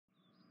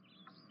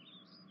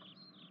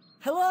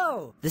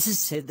Hello! This is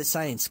Sid the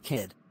Science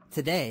Kid.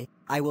 Today,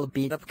 I will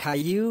beat up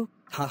Caillou.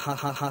 Ha ha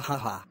ha ha ha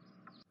ha.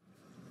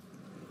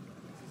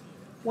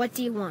 What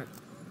do you want?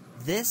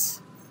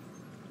 This?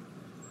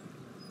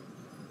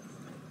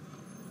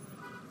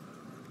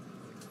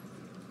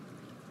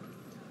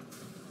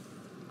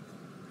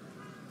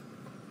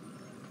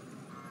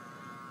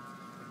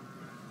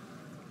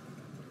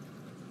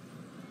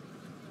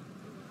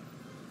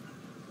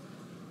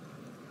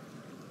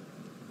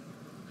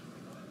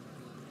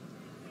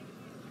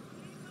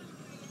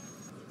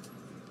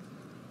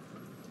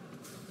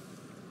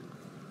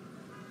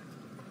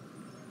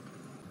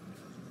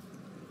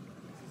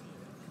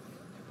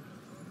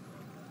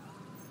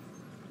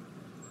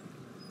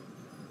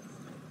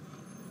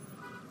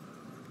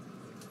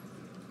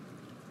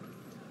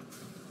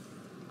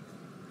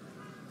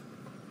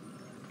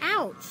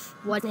 Ouch!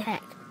 What the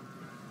heck?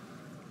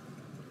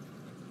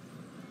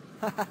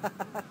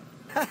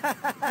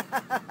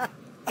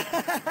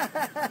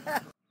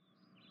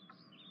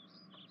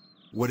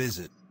 What is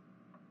it?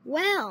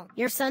 Well,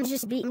 your son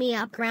just beat me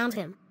up, ground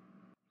him.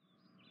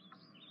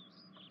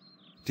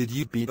 Did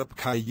you beat up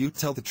Caillou?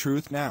 Tell the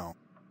truth now.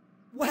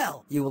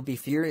 Well, you will be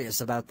furious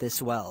about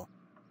this. Well,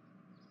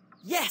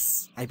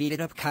 yes! I beat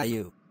it up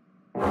Caillou.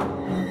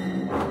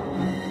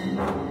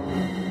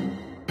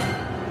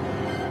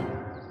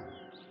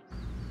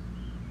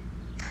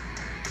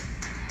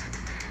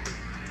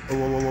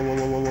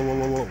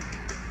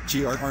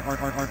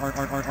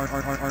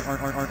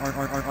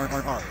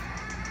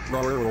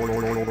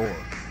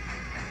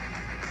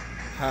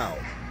 How?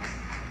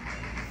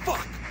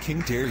 Fuck!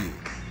 King dare you.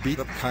 Beat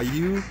up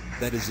Caillou?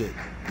 That is it.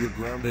 You're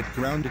grounded.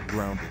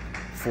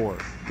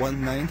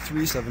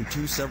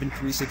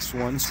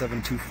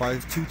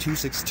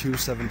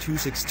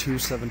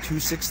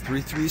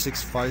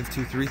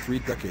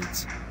 41937273617252262726262726336523363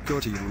 decades.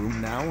 Go to your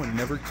room now and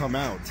never come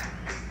out.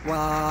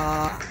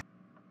 Wah!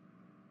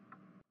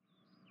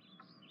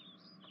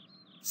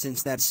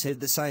 Since that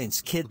Sid the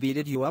Science Kid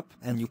beated you up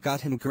and you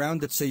got him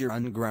grounded, so you're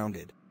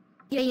ungrounded.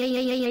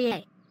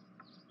 Yay.